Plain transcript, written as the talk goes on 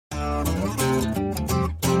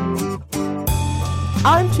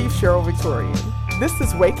I'm Chief Cheryl Victorian. This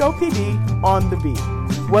is Waco PD on the beat.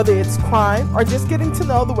 Whether it's crime or just getting to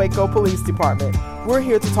know the Waco Police Department, we're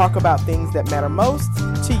here to talk about things that matter most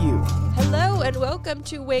to you. Hello and welcome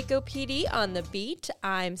to Waco PD on the beat.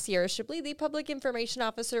 I'm Sierra Shipley, the Public Information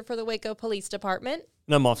Officer for the Waco Police Department.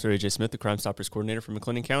 And I'm Officer AJ Smith, the Crime Stoppers Coordinator for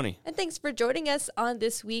McLennan County. And thanks for joining us on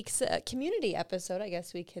this week's community episode, I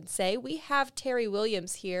guess we can say. We have Terry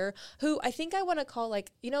Williams here, who I think I want to call,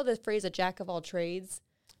 like, you know the phrase, a jack of all trades?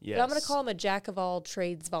 Yes. But I'm going to call him a jack of all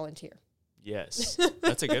trades volunteer. Yes,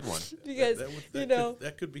 that's a good one. Because,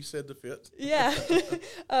 that could be said to fit. Yeah.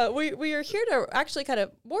 We are here to actually kind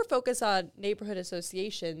of more focus on neighborhood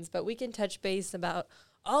associations, but we can touch base about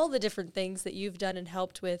all the different things that you've done and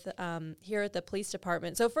helped with here at the police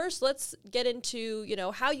department. So first, let's get into,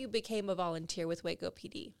 how you became a volunteer with Waco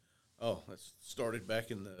PD. Oh, that started back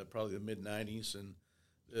in probably the mid-'90s, and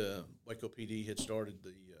Waco PD had started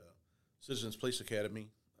the Citizens Police Academy,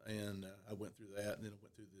 and I went through that, and then I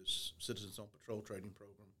went through this Citizens on Patrol training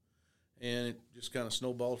program, and it just kind of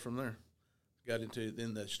snowballed from there.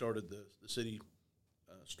 Then they started the city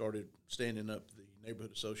started standing up the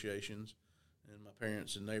neighborhood associations, and my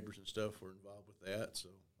parents and neighbors and stuff were involved with that, so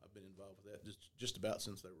I've been involved with that just about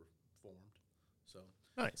since they were formed. So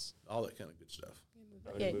Nice. All that kind of good stuff.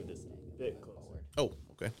 I'm going to move this a bit closer. Oh,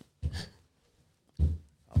 okay.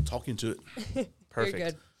 I'll talk into it. Perfect.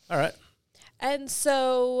 Very good. All right. And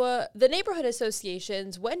so the neighborhood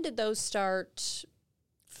associations, when did those start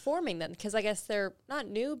forming then? Because I guess they're not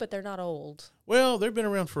new, but they're not old. Well, they've been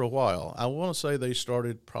around for a while. I want to say they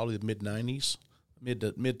started probably the mid-'90s, mid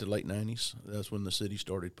to late 90s. That's when the city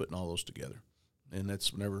started putting all those together. And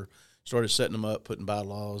that's whenever started setting them up, putting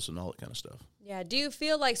bylaws and all that kind of stuff. Yeah. Do you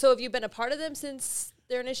feel like, so have you been a part of them since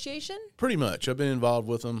their initiation? Pretty much. I've been involved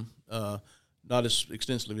with them, not as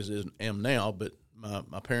extensively as I am now, but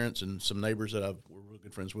my parents and some neighbors that I were real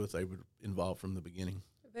good friends with, they were involved from the beginning.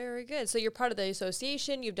 Very good. So you're part of the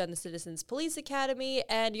association, you've done the Citizens Police Academy,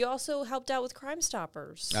 and you also helped out with Crime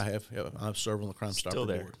Stoppers. I have. Yeah, I've served on the Crime Stopper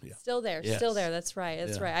board. Yeah. Still there. Yes. Still there. That's right.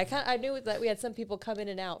 That's Yeah. right. I knew that we had some people come in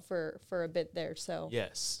and out for a bit there. So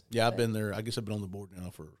Yes. Yeah, I've been there. I guess I've been on the board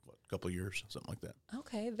now for a couple of years, something like that.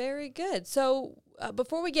 Okay, very good. So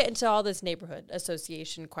before we get into all this neighborhood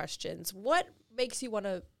association questions, what makes you want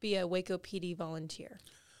to be a Waco PD volunteer?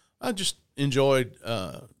 I just enjoyed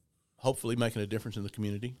hopefully making a difference in the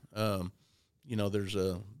community. There's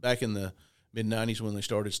back in the mid-'90s when they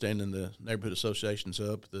started standing the neighborhood associations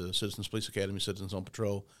up, the Citizens Police Academy, Citizens on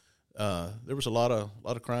Patrol, there was a lot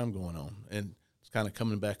of crime going on, and it's kind of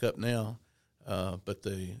coming back up now. But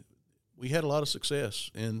we had a lot of success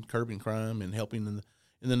in curbing crime and helping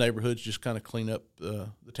in the neighborhoods just kind of clean up the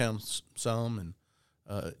town some,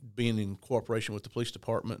 and being in cooperation with the police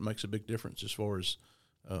department makes a big difference as far as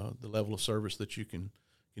the level of service that you can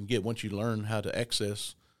get once you learn how to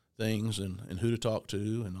access things and who to talk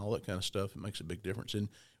to and all that kind of stuff. It makes a big difference. And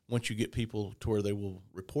once you get people to where they will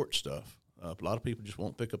report stuff, a lot of people just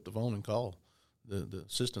won't pick up the phone and call. The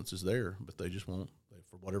assistance is there, but they just won't.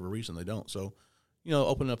 For whatever reason, they don't. So,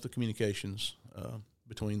 opening up the communications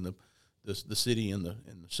between the city and the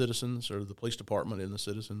citizens, or the police department and the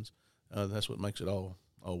citizens, that's what makes it all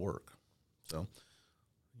work. So,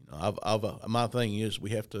 my thing is we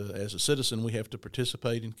have to, as a citizen, we have to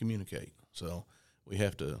participate and communicate. So we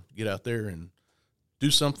have to get out there and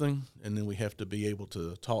do something, and then we have to be able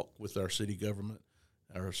to talk with our city government,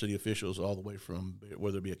 our city officials, all the way from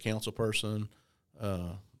whether it be a council person,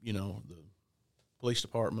 the police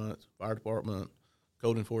department, fire department,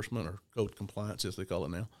 code enforcement, or code compliance, as they call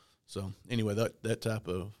it now. So anyway,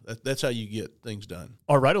 that's how you get things done.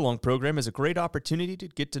 Our Ride Along program is a great opportunity to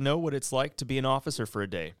get to know what it's like to be an officer for a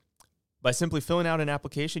day. By simply filling out an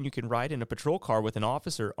application, you can ride in a patrol car with an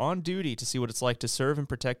officer on duty to see what it's like to serve and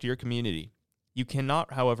protect your community. You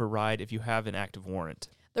cannot, however, ride if you have an active warrant.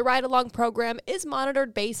 The Ride Along program is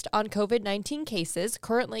monitored based on COVID-19 cases.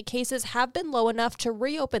 Currently, cases have been low enough to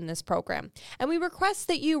reopen this program, and we request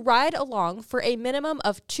that you ride along for a minimum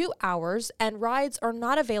of 2 hours, and rides are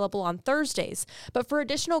not available on Thursdays. But for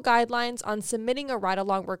additional guidelines on submitting a Ride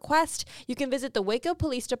Along request, you can visit the Waco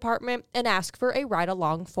Police Department and ask for a Ride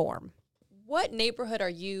Along form. What neighborhood are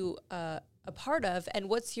you a part of, and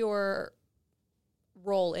what's your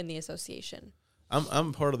role in the association?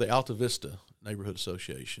 I'm part of the Alta Vista Neighborhood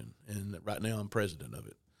Association, and right now I'm president of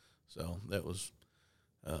it. So that was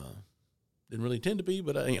didn't really intend to be,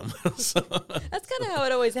 but I am. So, that's kind of how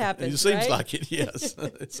it always happens. It seems right? like it. Yes,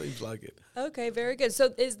 it seems like it. Okay, very good. So,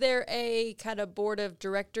 is there a kind of board of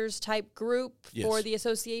directors type group for the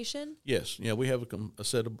association? Yes. Yeah, we have a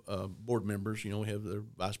set of board members. We have their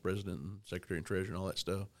vice president and secretary and treasurer and all that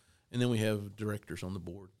stuff, and then we have directors on the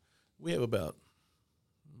board. We have about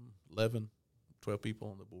 11, 12 people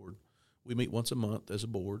on the board. We meet once a month as a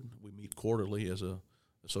board. We meet quarterly as a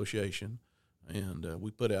association, and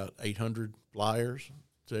we put out 800 flyers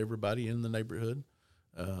to everybody in the neighborhood.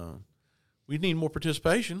 We need more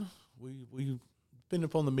participation. We depending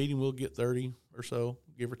upon the meeting, we'll get 30 or so,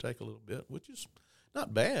 give or take a little bit, which is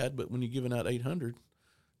not bad. But when you're giving out 800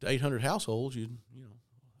 to 800 households, you know,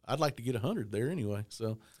 I'd like to get 100 there anyway.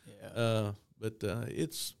 So, yeah. But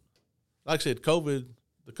it's like I said,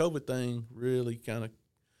 the COVID thing really kind of,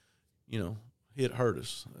 you know, hurt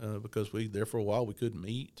us because there for a while we couldn't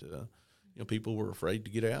meet. You know, people were afraid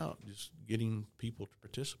to get out. Just getting people to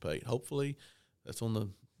participate. Hopefully, that's on the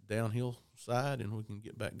downhill side, and we can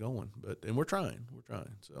get back going. And we're trying.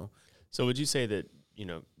 So would you say that, you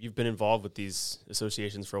know, you've been involved with these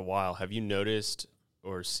associations for a while? Have you noticed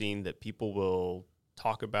or seen that people will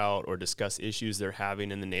talk about or discuss issues they're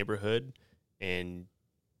having in the neighborhood, and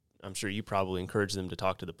I'm sure you probably encourage them to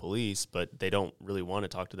talk to the police, but they don't really want to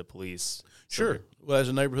talk to the police? Sure. Well, as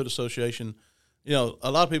a neighborhood association, you know,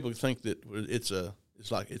 a lot of people think that it's a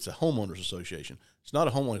homeowners association. It's not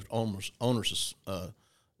a homeowners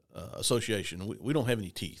association. We don't have any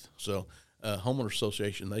teeth. So homeowners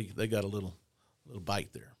association, they got a little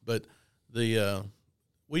bite there. But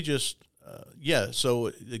we just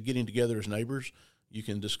so getting together as neighbors, you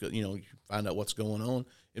can discuss, you know, you find out what's going on,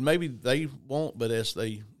 and maybe they won't, but as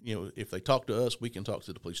they, you know, if they talk to us, we can talk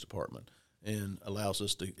to the police department, and allows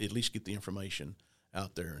us to at least get the information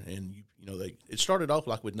out there. And you know, it started off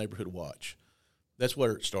like with Neighborhood Watch. That's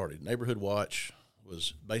where it started. Neighborhood Watch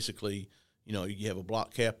was basically, you know, you have a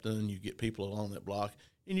block captain, you get people along that block,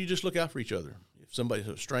 and you just look out for each other. If somebody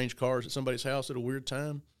has strange cars at somebody's house at a weird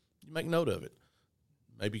time, you make note of it.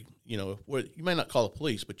 Maybe, you know, you may not call the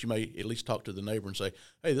police, but you may at least talk to the neighbor and say,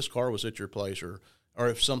 hey, this car was at your place, or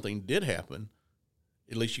if something did happen,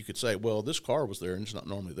 at least you could say, well, this car was there and it's not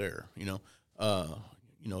normally there, you know,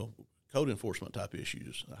 code enforcement type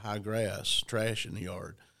issues, high grass, trash in the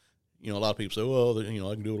yard. You know, a lot of people say, well, you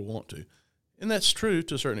know, I can do what I want to. And that's true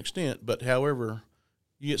to a certain extent, but however,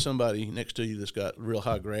 you get somebody next to you that's got real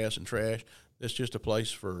high grass and trash, that's just a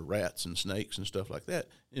place for rats and snakes and stuff like that.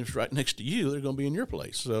 And if it's right next to you, they're going to be in your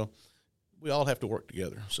place. So we all have to work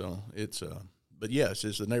together. So it's, but yes,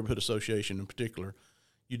 as the neighborhood association in particular,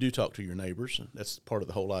 you do talk to your neighbors. That's part of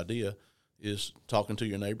the whole idea, is talking to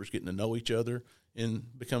your neighbors, getting to know each other, and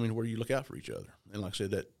becoming where you look out for each other. And like I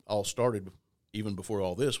said, that all started even before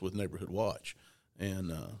all this with Neighborhood Watch.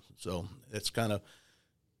 And so it's kind of,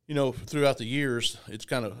 you know, throughout the years, it's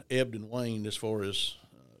kind of ebbed and waned as far as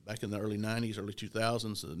back in the early 90s, early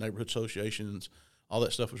 2000s, the neighborhood associations, all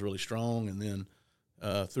that stuff was really strong. And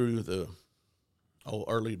then through the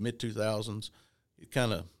early mid-2000s,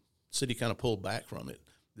 city kind of pulled back from it.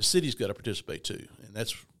 The city's got to participate too, and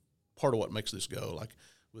that's part of what makes this go. Like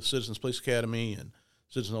with Citizens Police Academy and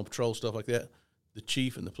Citizens on Patrol, stuff like that, the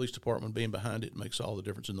chief and the police department being behind it makes all the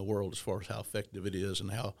difference in the world as far as how effective it is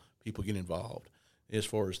and how people get involved. As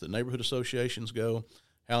far as the neighborhood associations go,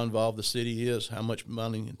 how involved the city is, how much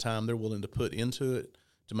money and time they're willing to put into it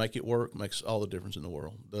to make it work makes all the difference in the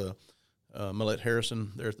world. The Millette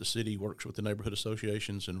Harrison there at the city works with the neighborhood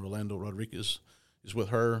associations, and Rolando Rodriguez is with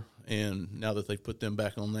her. And now that they've put them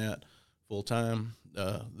back on that full time,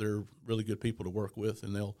 they're really good people to work with,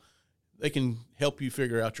 and they can help you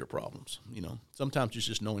figure out your problems. You know, sometimes it's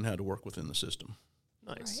just knowing how to work within the system.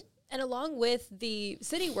 Nice. Right. And along with the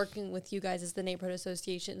city working with you guys as the neighborhood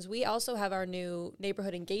associations, we also have our new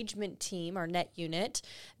neighborhood engagement team, our NET unit,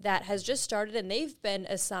 that has just started, and they've been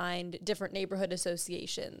assigned different neighborhood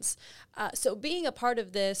associations. So being a part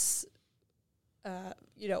of this,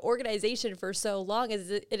 organization for so long, is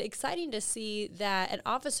it exciting to see that an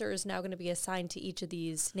officer is now going to be assigned to each of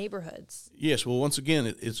these neighborhoods? Yes. Well, once again,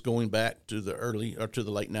 it's going back to the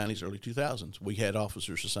late 90s, early 2000s. We had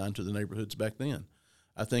officers assigned to the neighborhoods back then.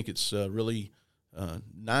 I think it's really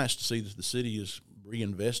nice to see that the city is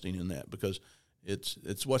reinvesting in that, because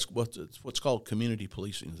it's what's called community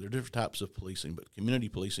policing. There are different types of policing, but community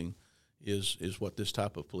policing is what this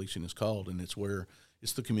type of policing is called, and it's where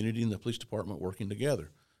it's the community and the police department working together.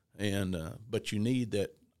 And but you need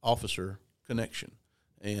that officer connection,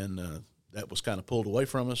 and that was kind of pulled away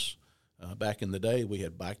from us back in the day. We had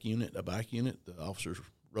a bike unit. The officers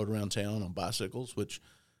rode around town on bicycles, which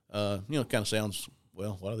kind of sounds,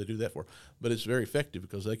 well, why do they do that for? But it's very effective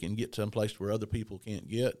because they can get someplace where other people can't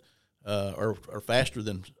get, or faster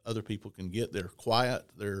than other people can get. They're quiet.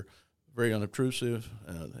 They're very unobtrusive.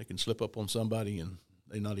 They can slip up on somebody and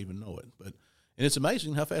they not even know it. And it's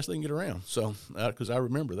amazing how fast they can get around. So, because I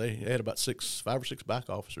remember they had about 5 or 6 bike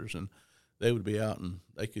officers, and they would be out and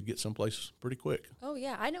they could get someplace pretty quick. Oh,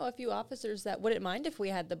 yeah. I know a few officers that wouldn't mind if we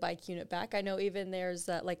had the bike unit back. I know even there's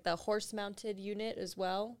like the horse-mounted unit as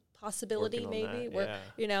well. Possibility Working on maybe that, where, yeah.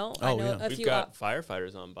 you know, Oh, I know yeah. a We've few. got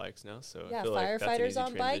firefighters on bikes now, so Yeah, I feel like that's an firefighters easy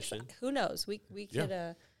on bikes. transition. Who knows? We Yeah.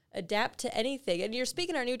 could adapt to anything. And you're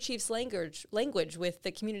speaking our new chief's language with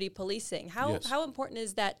the community policing. Yes. How important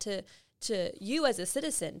is that to you as a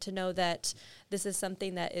citizen to know that this is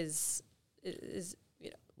something that is you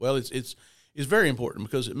know. Well, it's very important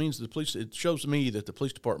because it means it shows me that the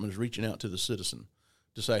police department is reaching out to the citizen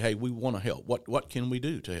to say, hey, we want to help. What can we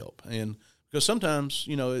do to help? And because sometimes,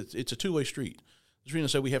 you know, it's a two-way street. The reason I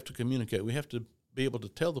say we have to communicate. We have to be able to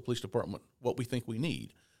tell the police department what we think we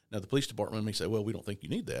need. Now, the police department may say, well, we don't think you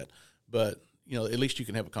need that. But, you know, at least you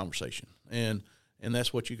can have a conversation. And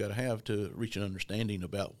that's what you got to have to reach an understanding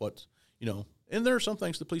about what, you know, and there are some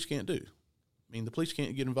things the police can't do. I mean, the police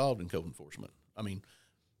can't get involved in code enforcement. I mean,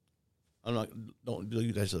 don't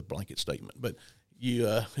do that as a blanket statement, but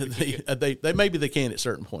they maybe they can at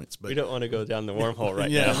certain points, but We don't want to go down the wormhole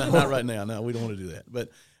right yeah, now. not right now. No, we don't want to do that. But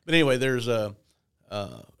anyway, there's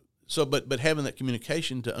but having that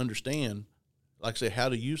communication to understand, like I say, how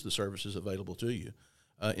to use the services available to you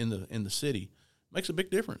in the city makes a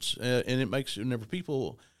big difference, and it makes whenever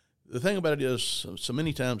people. The thing about it is, so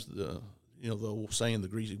many times the old saying, the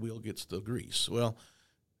greasy wheel gets the grease. Well,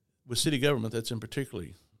 with city government, that's in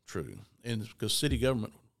particularly true, and because city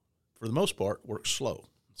government, for the most part, works slow.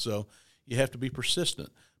 So you have to be persistent.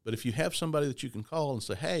 But if you have somebody that you can call and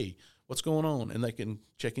say, hey, what's going on, and they can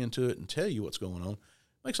check into it and tell you what's going on,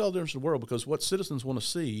 it makes all the difference in the world, because what citizens want to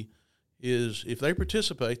see is if they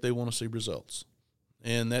participate, they want to see results.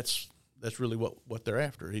 And that's really what they're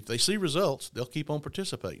after. If they see results, they'll keep on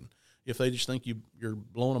participating. If they just think you're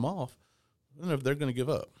blowing them off, then they're going to give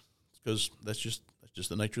up, because that's just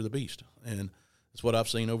the nature of the beast. And that's what I've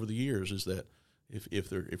seen over the years, is that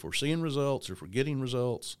if we're seeing results, or if we're getting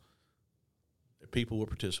results, people will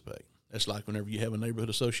participate. That's like whenever you have a neighborhood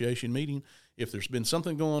association meeting, if there's been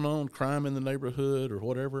something going on, crime in the neighborhood or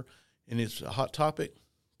whatever, and it's a hot topic,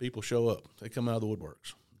 people show up. They come out of the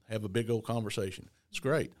woodworks, have a big old conversation. It's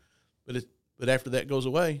great. But after that goes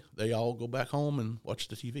away, they all go back home and watch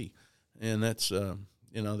the TV. And that's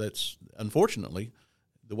unfortunately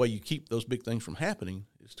the way you keep those big things from happening,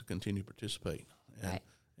 is to continue to participate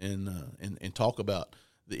and talk about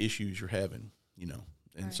the issues you're having, you know.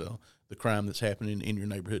 And right. So the crime that's happening in your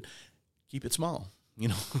neighborhood, keep it small, you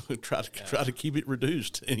know. try to keep it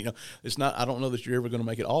reduced. And, you know, it's not. I don't know that you're ever going to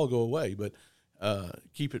make it all go away, but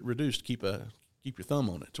keep it reduced. Keep your thumb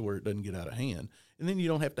on it to where it doesn't get out of hand, and then you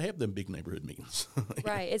don't have to have them big neighborhood meetings.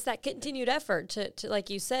 Right. It's that continued effort to, like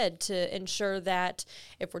you said, to ensure that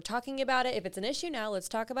if we're talking about it, if it's an issue now, let's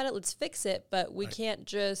talk about it, let's fix it, but we can't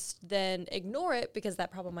just then ignore it, because that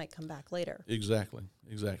problem might come back later. Exactly.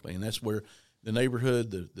 And that's where the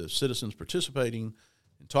neighborhood, the citizens participating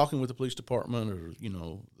and talking with the police department, or, you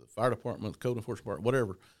know, the fire department, the code enforcement department,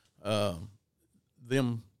 whatever,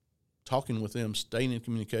 them talking with them, staying in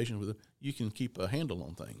communication with them, you can keep a handle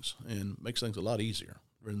on things, and makes things a lot easier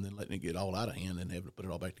rather than letting it get all out of hand and having to put it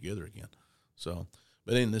all back together again. So,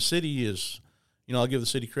 but in the city is, you know, I'll give the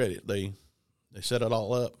city credit. They set it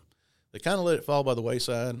all up. They kind of let it fall by the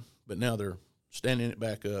wayside, but now they're standing it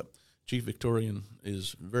back up. Chief Victorian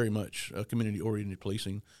is very much community-oriented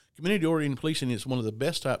policing. Community-oriented policing is one of the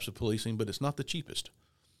best types of policing, but it's not the cheapest.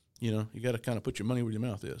 You know, you got to kind of put your money where your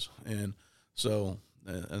mouth is. And so,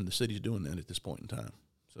 and the city's doing that at this point in time.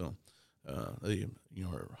 So they, you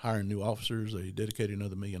know, are hiring new officers. They dedicated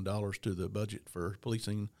another $1 million to the budget for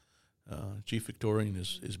policing. Chief Victorian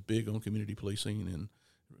is big on community policing and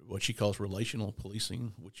what she calls relational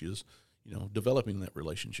policing, which is, you know, developing that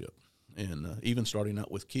relationship. And even starting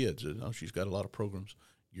out with kids. You know, she's got a lot of programs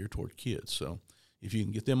geared toward kids. So if you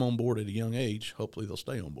can get them on board at a young age, hopefully they'll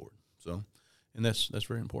stay on board. So, and that's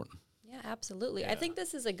very important. Yeah, absolutely. I think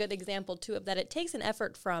this is a good example, too, of that it takes an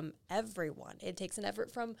effort from everyone. It takes an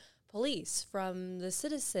effort from police, from the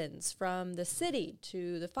citizens, from the city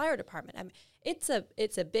to the fire department. I mean, it's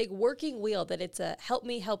a big working wheel, that it's a help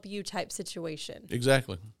me help you type situation.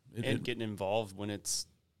 Exactly. And getting involved when it's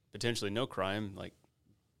potentially no crime, like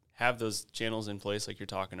have those channels in place like you're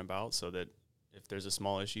talking about, so that if there's a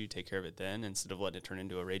small issue, you take care of it then, instead of letting it turn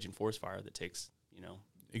into a raging forest fire that takes, you know,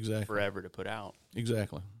 exactly forever to put out.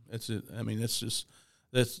 Exactly. That's it. I mean,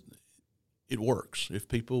 it works if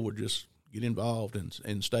people would just get involved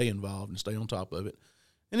and stay involved and stay on top of it.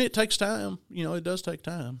 And it takes time, you know, it does take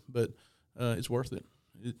time, but it's worth it.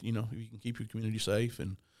 You know, if you can keep your community safe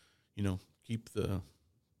and, you know, keep the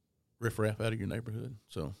riffraff out of your neighborhood.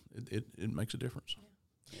 So it makes a difference.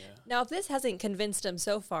 Now, if this hasn't convinced them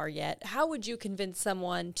so far yet, how would you convince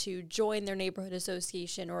someone to join their neighborhood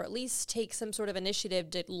association or at least take some sort of initiative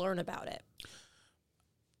to learn about it?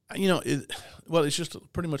 It's just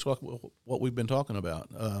pretty much like what we've been talking about.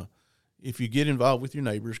 If you get involved with your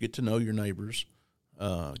neighbors, get to know your neighbors,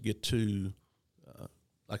 get to,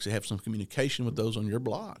 like I say, have some communication with those on your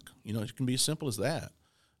block. It can be as simple as that,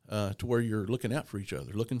 to where you're looking out for each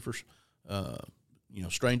other, looking for,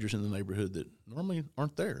 strangers in the neighborhood that normally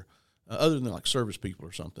aren't there, other than like service people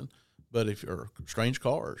or something. But or strange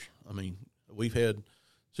cars. I mean, we've had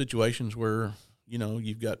situations where,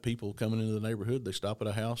 you've got people coming into the neighborhood. They stop at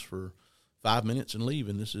a house for 5 minutes and leave,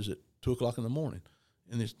 and this is at 2 o'clock in the morning.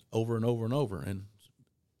 And it's over and over and over. And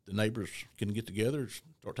the neighbors can get together,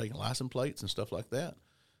 start taking license plates and stuff like that,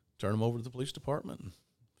 turn them over to the police department. And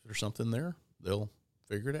if there's something there, they'll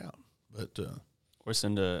figure it out. But or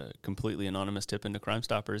send a completely anonymous tip into Crime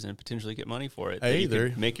Stoppers and potentially get money for it. Hey, that you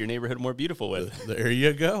could make your neighborhood more beautiful with. There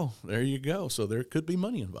you go. There you go. So there could be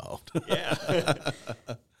money involved. Yeah.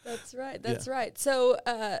 That's right. That's right. So,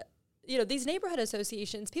 these neighborhood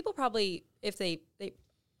associations, people probably, if they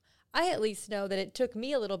I at least know that it took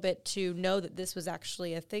me a little bit to know that this was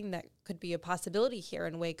actually a thing that could be a possibility here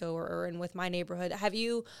in Waco or in with my neighborhood. Have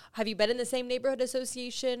you been in the same neighborhood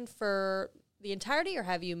association for the entirety, or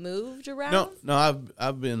have you moved around? No,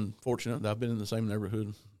 I've been fortunate. I've been in the same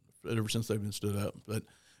neighborhood ever since they've been stood up. But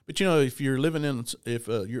if you're living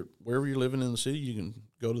you're wherever you're living in the city, you can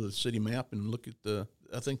go to the city map and look at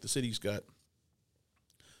I think the city's got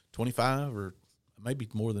 25 or maybe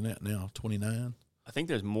more than that now, 29. I think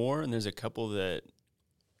there's more, and there's a couple that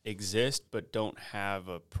exist but don't have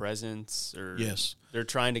a presence, or yes, they're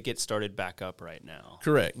trying to get started back up right now.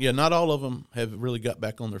 Correct. Yeah, not all of them have really got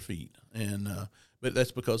back on their feet, and but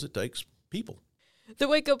that's because it takes people. The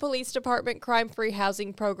Waco Police Department Crime-Free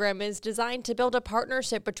Housing Program is designed to build a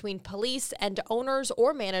partnership between police and owners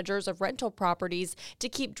or managers of rental properties to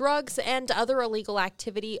keep drugs and other illegal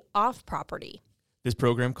activity off property. This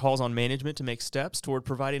program calls on management to make steps toward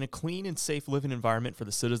providing a clean and safe living environment for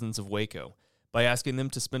the citizens of Waco by asking them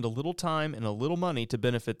to spend a little time and a little money to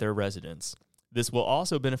benefit their residents. This will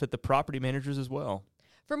also benefit the property managers as well.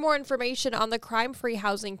 For more information on the Crime-Free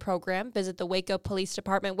Housing Program, visit the Waco Police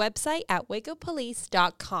Department website at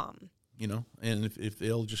wacopolice.com. And if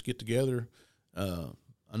they'll just get together,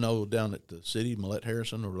 I know down at the city, Millette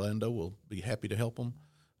Harrison, Orlando will be happy to help them.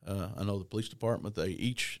 I know the police department,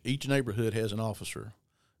 each neighborhood has an officer.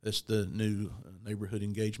 That's the new neighborhood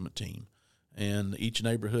engagement team. And each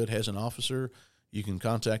neighborhood has an officer. You can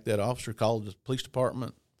contact that officer, call the police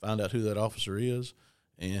department, find out who that officer is,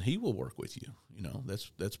 and he will work with you.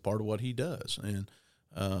 That's part of what he does. And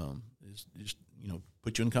is just,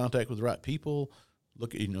 put you in contact with the right people.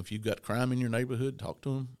 Look at, if you've got crime in your neighborhood, talk to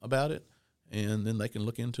them about it, and then they can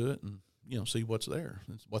look into it and, see what's there,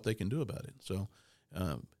 what they can do about it. So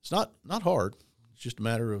it's not hard. It's just a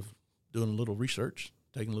matter of doing a little research,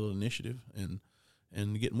 taking a little initiative, and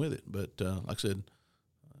getting with it. But like I said,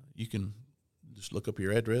 you can just look up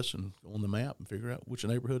your address and go on the map and figure out which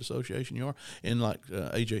neighborhood association you are. And like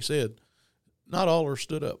AJ said, not all are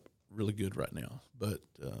stood up really good right now. But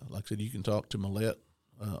like I said, you can talk to Millette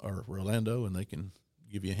or Orlando, and they can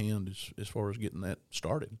give you a hand as far as getting that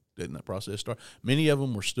started, getting that process started. Many of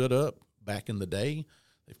them were stood up back in the day.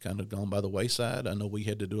 They've kind of gone by the wayside. I know we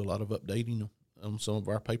had to do a lot of updating on some of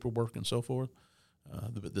our paperwork and so forth.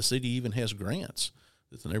 But the city even has grants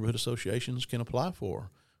that the neighborhood associations can apply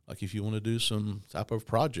for. Like if you want to do some type of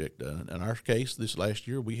project. In our case, this last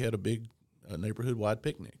year, we had a big neighborhood-wide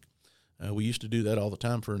picnic. We used to do that all the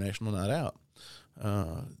time for a National Night Out.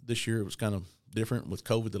 This year it was kind of different with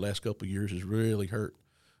COVID. The last couple of years has really hurt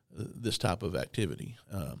this type of activity.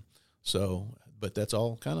 But that's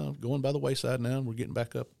all kind of going by the wayside now, and we're getting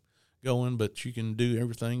back up going. But you can do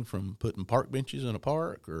everything from putting park benches in a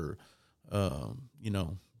park or,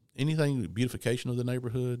 anything, beautification of the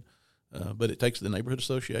neighborhood. But it takes the neighborhood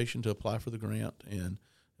association to apply for the grant, and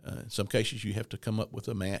in some cases you have to come up with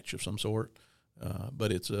a match of some sort.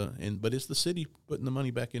 But it's the city putting the money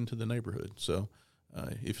back into the neighborhood. So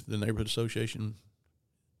if the neighborhood association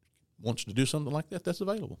wants to do something like that, that's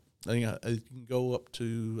available. It can go up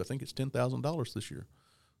to, I think it's $10,000 this year.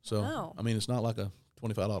 So wow. I mean, it's not like a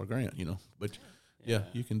 $25 grant, but yeah,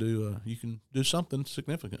 you can do something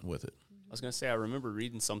significant with it. I was going to say, I remember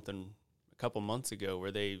reading something a couple months ago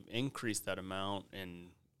where they increased that amount, and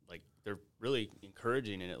like they're really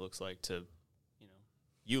encouraging, and it looks like to,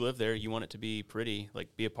 you live there, you want it to be pretty,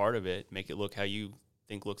 like be a part of it, make it look how you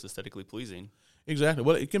think looks aesthetically pleasing. Exactly.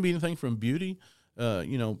 Well, it can be anything from beauty,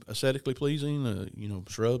 aesthetically pleasing,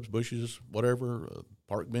 shrubs, bushes, whatever,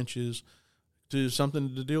 park benches, to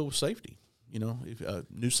something to deal with safety. You know, if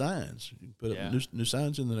new signs, you can put up new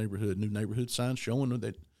signs in the neighborhood, new neighborhood signs showing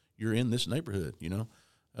that you're in this neighborhood. You know,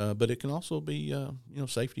 but it can also be you know,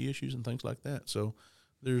 safety issues and things like that. So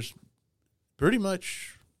there's pretty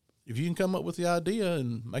much, if you can come up with the idea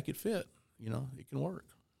and make it fit, you know, it can work.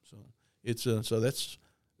 So it's so that's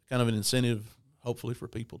kind of an incentive, hopefully, for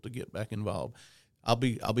people to get back involved. I'll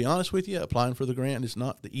be honest with you. Applying for the grant is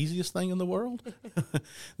not the easiest thing in the world.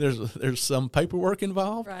 There's some paperwork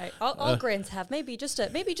involved. Right. All grants have maybe just a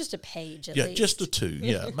page at least. Yeah, just a two.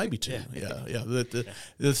 Yeah, maybe two. Yeah.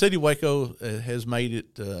 The city of Waco has made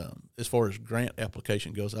it as far as grant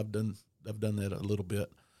application goes. I've done that a little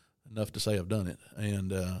bit, enough to say I've done it,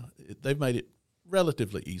 and they've made it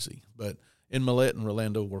relatively easy. But in Millette and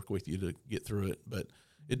Rolando work with you to get through it. But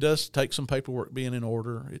it does take some paperwork being in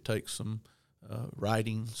order. It takes some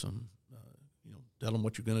writing, some, you know, tell them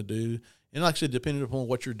what you're going to do. And like I said, depending upon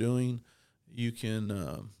what you're doing, you can,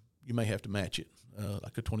 you may have to match it,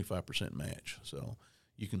 like a 25% match. So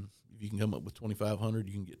if you can come up with 2,500,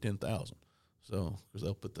 you can get 10,000. So, because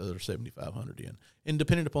they'll put the other 7,500 in. And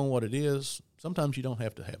depending upon what it is, sometimes you don't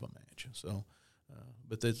have to have a match. So,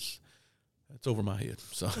 but that's over my head.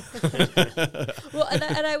 So, well,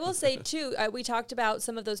 and I will say too, we talked about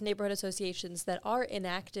some of those neighborhood associations that are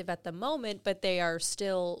inactive at the moment, but they are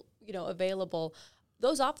still, you know, available.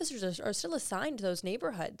 Those officers are still assigned to those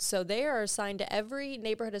neighborhoods, so they are assigned to every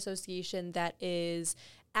neighborhood association that is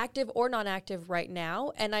active or non-active right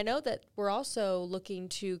now. And I know that we're also looking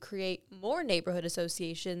to create more neighborhood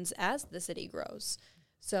associations as the city grows.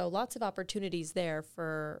 So lots of opportunities there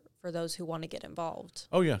for those who want to get involved.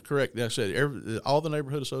 Oh, yeah, correct. Like I said, all the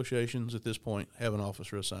neighborhood associations at this point have an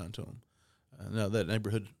officer assigned to them. Now, that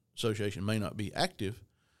neighborhood association may not be active.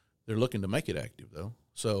 They're looking to make it active, though.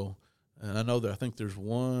 So, and I know that I think there's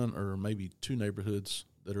one or maybe two neighborhoods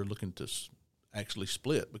that are looking to actually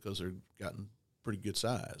split because they're gotten pretty good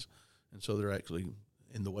size. And so they're actually,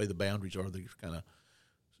 in the way the boundaries are, they're kind of,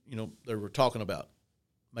 you know, they were talking about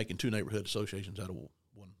making two neighborhood associations out of one.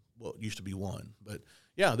 Well, it used to be one, but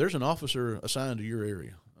yeah, there's an officer assigned to your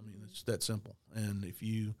area. I mean, it's that simple. And if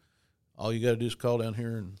all you got to do is call down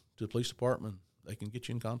here and to the police department, they can get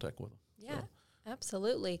you in contact with them. Yeah, so,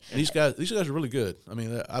 absolutely. And these guys are really good. I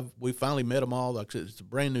mean, we finally met them all. Like I said, it's a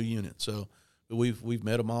brand new unit, so we've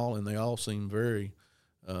met them all, and they all seem very,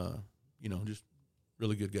 you know, just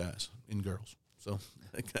really good guys and girls. So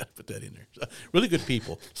I got to put that in there. So, really good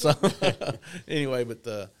people. So anyway, but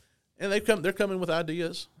and they're coming with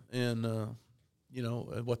ideas and you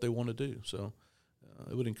know, what they want to do. So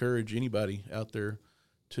I would encourage anybody out there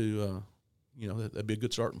to you know, that'd be a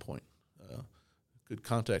good starting point. Good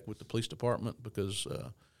contact with the police department because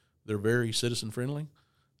they're very citizen friendly,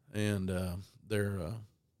 and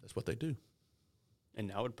that's what they do. And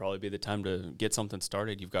now would probably be the time to get something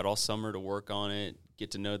started. You've got all summer to work on it,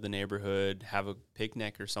 get to know the neighborhood, have a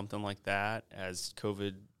picnic or something like that as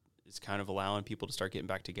COVID is kind of allowing people to start getting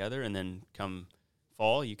back together. And then come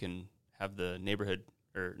fall, you can have the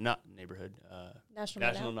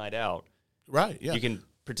National Night Out. Right, yeah. You can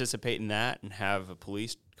participate in that and have a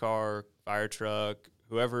police car, fire truck,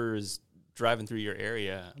 whoever is driving through your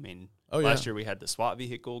area. I mean, last year we had the SWAT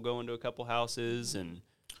vehicle going to a couple houses, and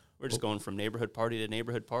we're just going from neighborhood party to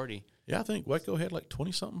neighborhood party. Yeah, I think Waco had like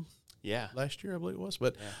 20-something. Yeah, last year I believe it was.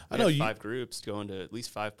 But I know 5 groups going to at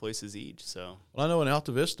least 5 places each. So well, I know in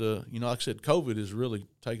Alta Vista, you know, like I said, COVID has really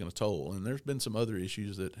taken a toll, and there's been some other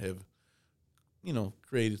issues that have, you know,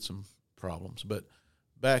 created some problems. But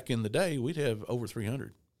back in the day, we'd have over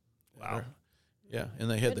 300. Wow. Yeah, and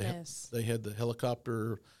they had the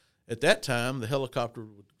helicopter. At that time, the helicopter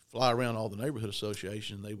would fly around all the neighborhood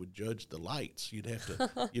association. They would judge the lights. You'd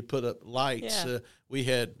put up lights. Yeah. We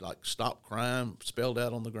had like stop crime spelled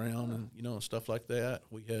out on the ground, and you know, stuff like that.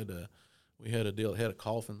 We had a deal. Had a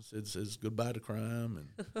coffin that says goodbye to crime,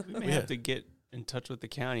 and we may have to get in touch with the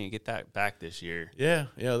county and get that back this year. Yeah,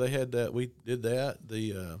 they had that. We did that.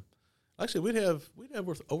 Like I said, we'd have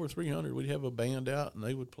over 300. We'd have a band out, and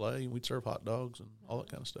they would play, and we'd serve hot dogs and all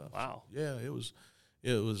that kind of stuff. Wow. Yeah, it was.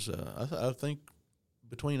 I think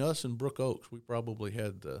between us and Brook Oaks, we probably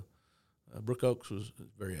had Brook Oaks was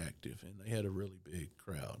very active, and they had a really big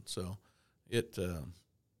crowd. So it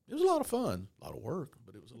was a lot of fun, a lot of work,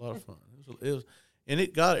 but it was a lot of fun. It was, and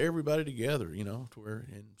it got everybody together, you know, to where,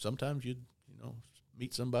 and sometimes you'd, you know,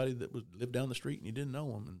 meet somebody that lived down the street and you didn't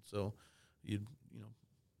know them, and so you'd, you know,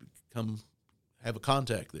 come have a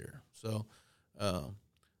contact there. So,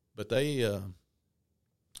 but they,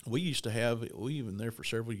 we used to have, we even there for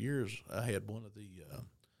several years, I had one of the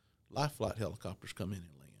Life Flight helicopters come in and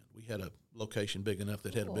land. We had a location big enough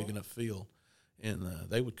that had a big enough field, and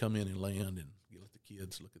they would come in and land and let the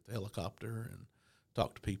kids look at the helicopter and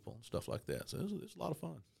talk to people and stuff like that. So it was a lot of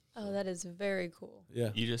fun. Oh, that is very cool. Yeah.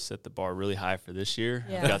 You just set the bar really high for this year.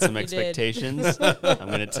 Yeah, I've got some you did. expectations. I'm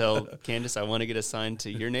going to tell Candace I want to get assigned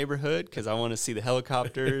to your neighborhood because I want to see the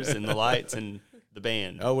helicopters and the lights and the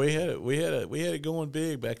band. Oh, we had it going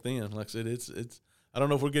big back then. Like I said, it's. I don't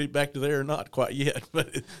know if we'll get back to there or not quite yet,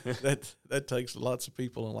 but that takes lots of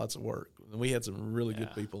people and lots of work. And we had some really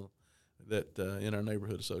good people that in our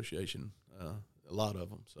neighborhood association, a lot of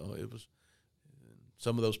them. So it was.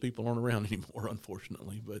 Some of those people aren't around anymore,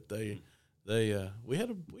 unfortunately, but we had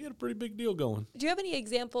a pretty big deal going. Do you have any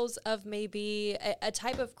examples of maybe a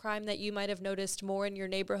type of crime that you might have noticed more in your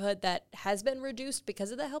neighborhood that has been reduced because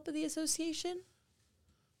of the help of the association?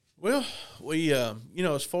 Well, we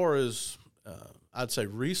as far as I'd say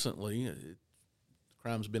recently,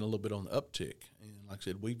 crime's been a little bit on the uptick, and like I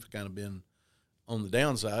said, we've kind of been on the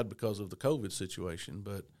downside because of the COVID situation,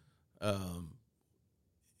 but.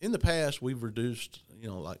 In the past, we've reduced,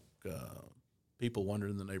 people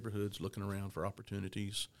wandering the neighborhoods, looking around for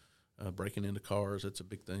opportunities, breaking into cars. That's a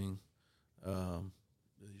big thing.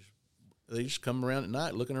 They just come around at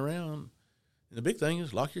night looking around. And the big thing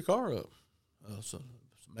is lock your car up. So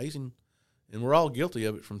it's amazing. And we're all guilty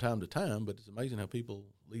of it from time to time, but it's amazing how people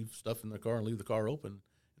leave stuff in their car and leave the car open.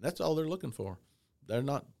 And that's all they're looking for. They're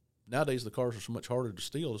not – nowadays the cars are so much harder to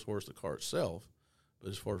steal as far as the car itself. But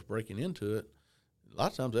as far as breaking into it, a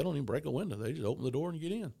lot of times they don't even break a window. They just open the door and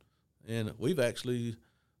get in. And we've actually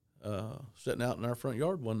sitting out in our front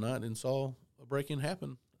yard one night and saw a break-in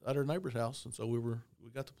happen at our neighbor's house. And so we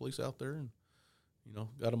got the police out there and,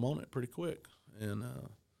 got them on it pretty quick. And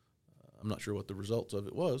I'm not sure what the results of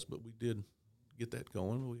it was, but we did get that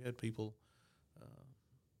going. We had people,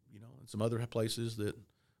 in some other places that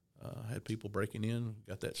had people breaking in,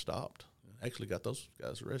 got that stopped. Actually got those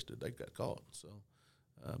guys arrested. They got caught. So,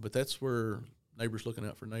 but that's where neighbors looking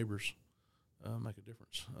out for neighbors make a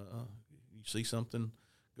difference. You see something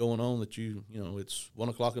going on that it's 1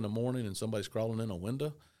 o'clock in the morning and somebody's crawling in a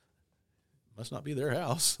window. Must not be their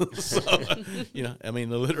house. So,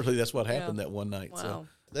 literally that's what happened that one night. Wow. So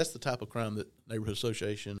that's the type of crime that neighborhood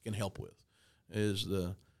association can help with, is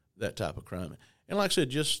that type of crime. And like I said,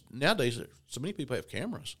 just nowadays, so many people have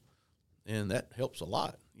cameras, and that helps a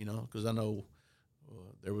lot. Because I know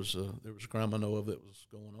there was a crime I know of that was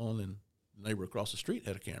going on, and the neighbor across the street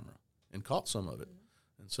had a camera and caught some of it,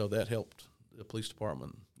 and so that helped the police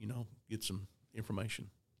department, get some information.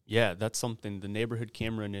 Yeah, that's something, the neighborhood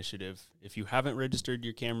camera initiative. If you haven't registered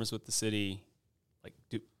your cameras with the city,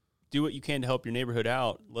 do what you can to help your neighborhood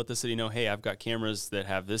out. Let the city know, hey, I've got cameras that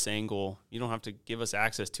have this angle. You don't have to give us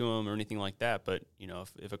access to them or anything like that, but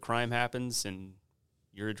if a crime happens and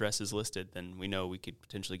your address is listed, then we know we could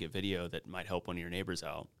potentially get video that might help one of your neighbors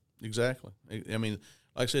out. Exactly. I mean,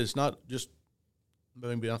 like I said, it's not just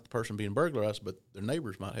maybe not the person being burglarized, but their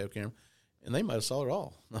neighbors might have camera, and they might have saw it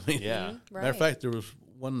all. I mean, Yeah. Right. Matter of fact, there was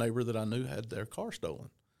one neighbor that I knew had their car stolen.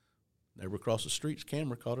 Neighbor across the street's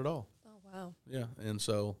camera caught it all. Oh, wow. Yeah, and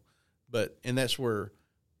so, and that's where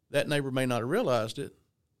that neighbor may not have realized it,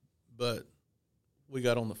 but we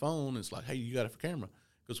got on the phone. And it's like, hey, you got it for camera,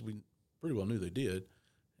 because we pretty well knew they did.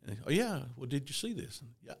 And, oh yeah, well, did you see this? And,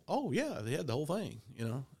 yeah, oh yeah, they had the whole thing,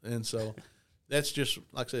 and so. That's just,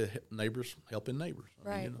 like I said, neighbors helping neighbors.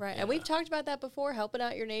 Right. And we've talked about that before, helping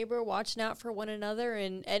out your neighbor, watching out for one another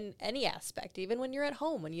in any aspect, even when you're at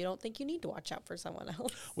home, when you don't think you need to watch out for someone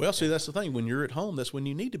else. Well, see, that's the thing. When you're at home, that's when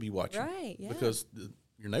you need to be watching. Right, yeah. Because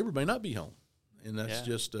your neighbor may not be home. And that's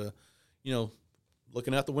just,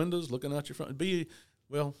 looking out the windows, looking out your front.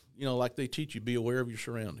 Like they teach you, be aware of your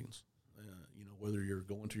surroundings. Whether you're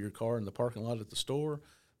going to your car in the parking lot at the store,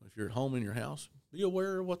 if you're at home in your house, be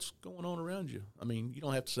aware of what's going on around you. I mean, you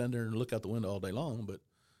don't have to stand there and look out the window all day long, but,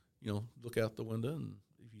 look out the window, and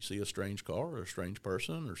if you see a strange car or a strange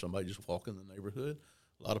person or somebody just walking in the neighborhood,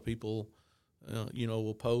 a lot of people,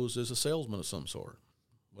 will pose as a salesman of some sort.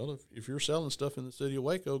 Well, if you're selling stuff in the city of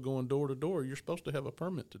Waco going door to door, you're supposed to have a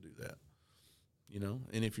permit to do that,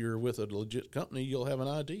 and if you're with a legit company, you'll have an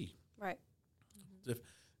ID. Right. If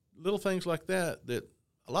little things like that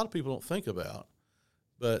a lot of people don't think about.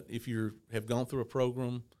 But if you have gone through a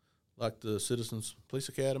program like the Citizens Police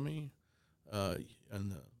Academy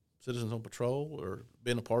and the Citizens on Patrol, or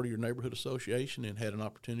been a part of your neighborhood association and had an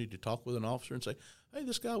opportunity to talk with an officer and say, hey,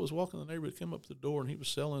 this guy was walking the neighborhood, came up to the door, and he was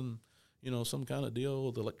selling, some kind of deal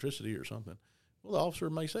with electricity or something. Well, the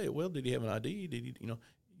officer may say, well, did he have an ID? Did he,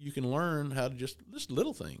 you can learn how to just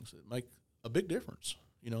little things that make a big difference,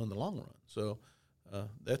 in the long run. So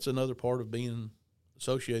that's another part of being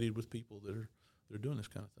associated with people that are they're doing this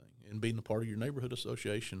kind of thing, and being a part of your neighborhood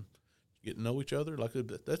association getting to know each other. Like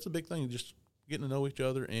that's a big thing, just getting to know each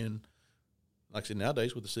other. And like I said,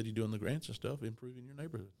 nowadays with the city doing the grants and stuff, improving your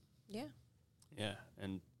neighborhood. Yeah. Yeah,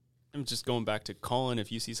 and I'm just going back to calling if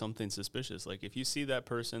you see something suspicious. Like if you see that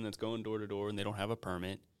person that's going door to door and they don't have a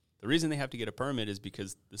permit, the reason they have to get a permit is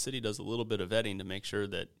because the city does a little bit of vetting to make sure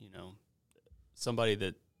that, somebody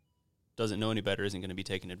that doesn't know any better isn't going to be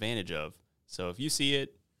taken advantage of. So if you see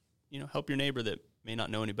it, help your neighbor that may not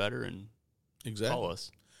know any better and call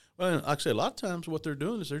us. Well, like I said, a lot of times what they're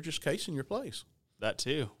doing is they're just casing your place. That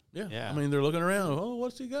too. Yeah. I mean, they're looking around. Oh,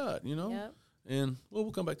 what's he got? Yep. And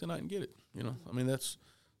we'll come back tonight and get it. I mean,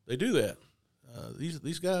 they do that.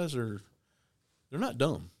 These guys they're not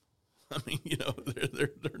dumb. I mean,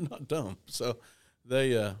 they're not dumb. So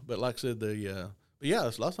they, but like I said, but yeah,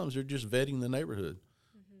 a lot of times they're just vetting the neighborhood,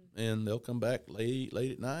 and they'll come back late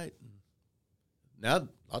at night. Now, a lot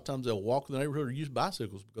of times they'll walk the neighborhood or use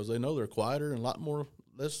bicycles because they know they're quieter and a lot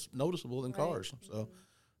less noticeable than cars. So,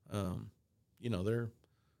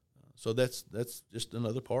 so that's just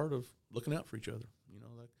another part of looking out for each other.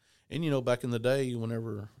 And back in the day,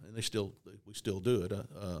 whenever we still do it.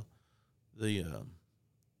 The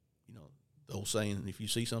old saying, if you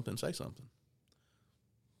see something, say something.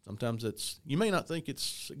 Sometimes you may not think it's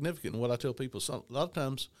significant. And what I tell people, a lot of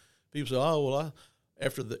times people say, oh, well,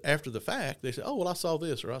 after the fact, they say, oh, well, I saw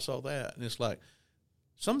this or I saw that. And it's like,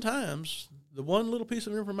 sometimes the one little piece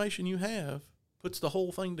of information you have puts the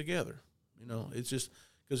whole thing together. It's just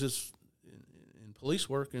because it's in police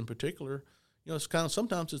work in particular, it's kind of,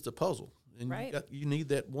 sometimes it's a puzzle. And right. you need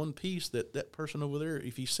that one piece that person over there,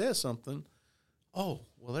 if he says something, oh,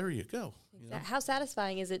 well, there you go. How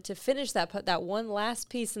satisfying is it to finish that one last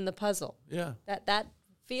piece in the puzzle? Yeah. That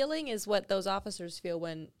feeling is what those officers feel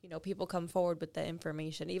when, people come forward with the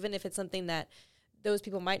information. Even if it's something that those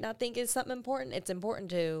people might not think is something important, it's important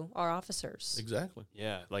to our officers. Exactly.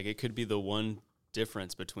 Yeah, like it could be the one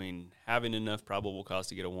difference between having enough probable cause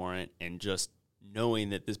to get a warrant and just knowing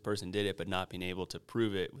that this person did it but not being able to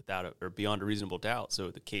prove it without or beyond a reasonable doubt, so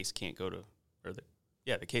the case can't go to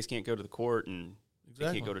the case can't go to the court and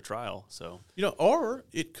They can't go to trial. So or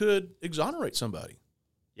it could exonerate somebody.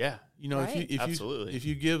 Yeah, right.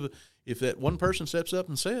 if that one person steps up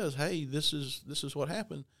and says, "Hey, this is what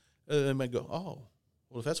happened," they may go, "Oh,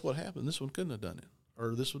 well, if that's what happened, this one couldn't have done it,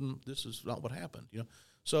 or this is not what happened."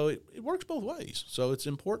 So it works both ways. So it's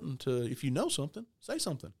important to, if you know something, say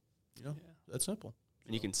something. That's simple.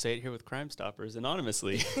 And you can say it here with Crime Stoppers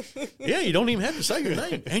anonymously. Yeah, you don't even have to say your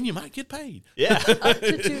name, and you might get paid. Yeah, up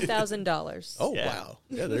to $2,000. Oh wow!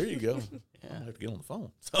 Yeah, there you go. I have to get on the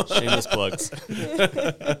phone. Shameless plugs.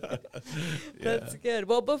 That's good.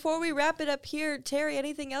 Well, before we wrap it up here, Terry,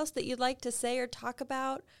 anything else that you'd like to say or talk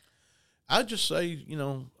about? I'd just say,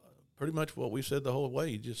 pretty much what we said the whole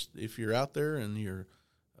way. Just if you're out there and you're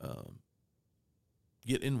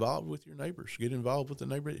get involved with your neighbors. Get involved with the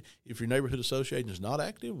neighborhood. If your neighborhood association is not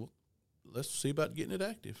active, well, let's see about getting it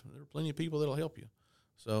active. There are plenty of people that'll help you.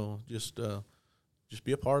 So just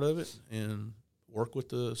be a part of it and work with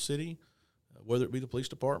the city, whether it be the police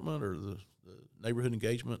department or the neighborhood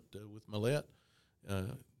engagement with Millette.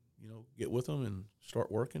 Get with them and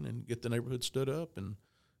start working and get the neighborhood stood up. And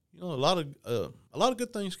a lot of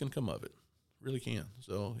good things can come of it, really can.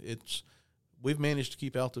 So we've managed to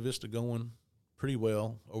keep Alta Vista going pretty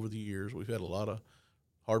well over the years. We've had a lot of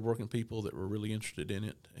hardworking people that were really interested in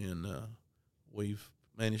it, and we've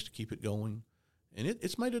managed to keep it going. And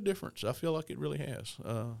it's made a difference. I feel like it really has.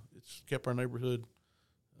 It's kept our neighborhood,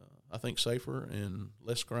 I think, safer and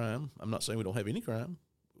less crime. I'm not saying we don't have any crime,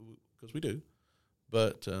 because we do,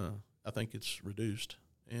 but I think it's reduced.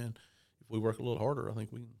 And if we work a little harder, I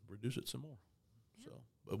think we can reduce it some more. So,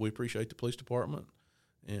 but we appreciate the police department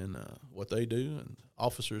and what they do. And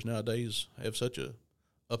officers nowadays have such a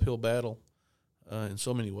uphill battle in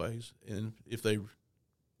so many ways. And if they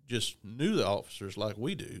just knew the officers like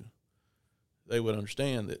we do, they would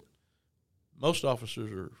understand that most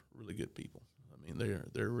officers are really good people. I mean,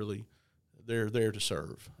 they're there to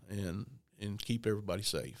serve and keep everybody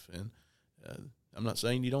safe. And I'm not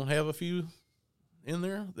saying you don't have a few in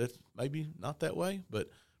there that maybe not that way,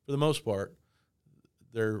 but for the most part,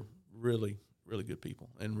 they're really, really good people.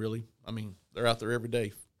 And really, I mean, they're out there every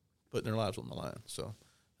day putting their lives on the line. So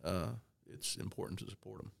it's important to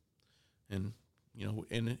support them. And,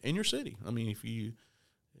 in your city. I mean, if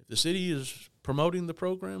the city is promoting the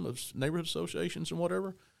program of neighborhood associations and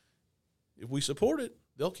whatever, if we support it,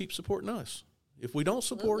 they'll keep supporting us. If we don't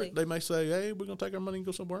support it, they may say, hey, we're going to take our money and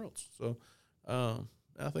go somewhere else. So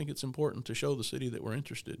I think it's important to show the city that we're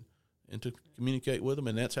interested and to communicate with them,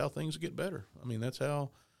 and that's how things get better. I mean, that's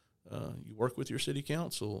how you work with your city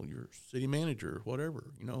council, your city manager, whatever.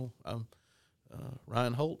 You know,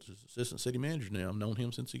 Ryan Holt is assistant city manager now. I've known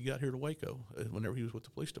him since he got here to Waco, whenever he was with the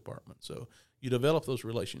police department. So you develop those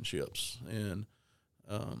relationships, and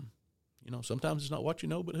you know, sometimes it's not what you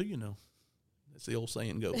know, but who you know. That's the old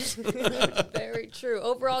saying goes. Very true.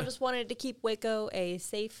 Overall, just wanted to keep Waco a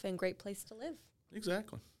safe and great place to live.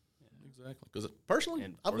 Exactly. Because personally,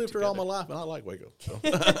 And I've work lived here all my together. life, and I like Waco. So.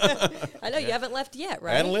 I know you haven't left yet,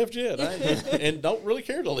 right? I haven't left yet, and don't really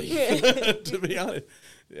care to leave, to be honest.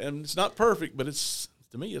 And it's not perfect, but it's,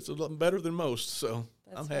 to me, it's a lot better than most. So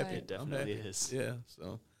That's I'm happy. right. It definitely I'm happy. is. Yeah.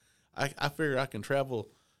 So I figure I can travel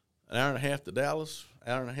an hour and a half to Dallas,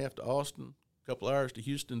 hour and a half to Austin, a couple hours to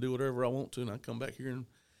Houston, do whatever I want to, and I come back here. And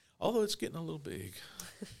although it's getting a little big,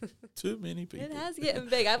 too many people. It has getting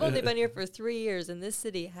big. I've only been here for 3 years, and this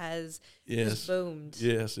city has just boomed.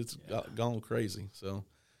 Yes, it's gone crazy. So,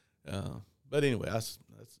 but anyway,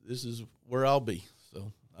 this is where I'll be.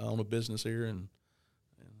 So I own a business here, and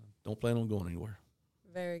don't plan on going anywhere.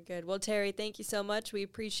 Very good. Well, Terry, thank you so much. We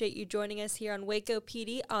appreciate you joining us here on Waco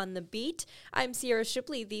PD on the Beat. I'm Sierra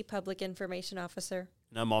Shipley, the Public Information Officer.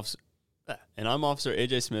 And I'm Officer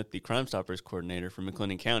AJ Smith, the Crime Stoppers coordinator from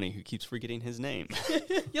McLennan County, who keeps forgetting his name.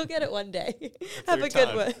 You'll get it one day. Have a third good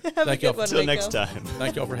time. one. Have a Thank y'all good one, Until Waco. next time.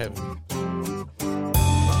 Thank y'all for having me.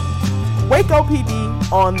 Waco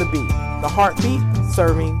PD on the Beat, the heartbeat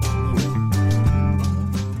serving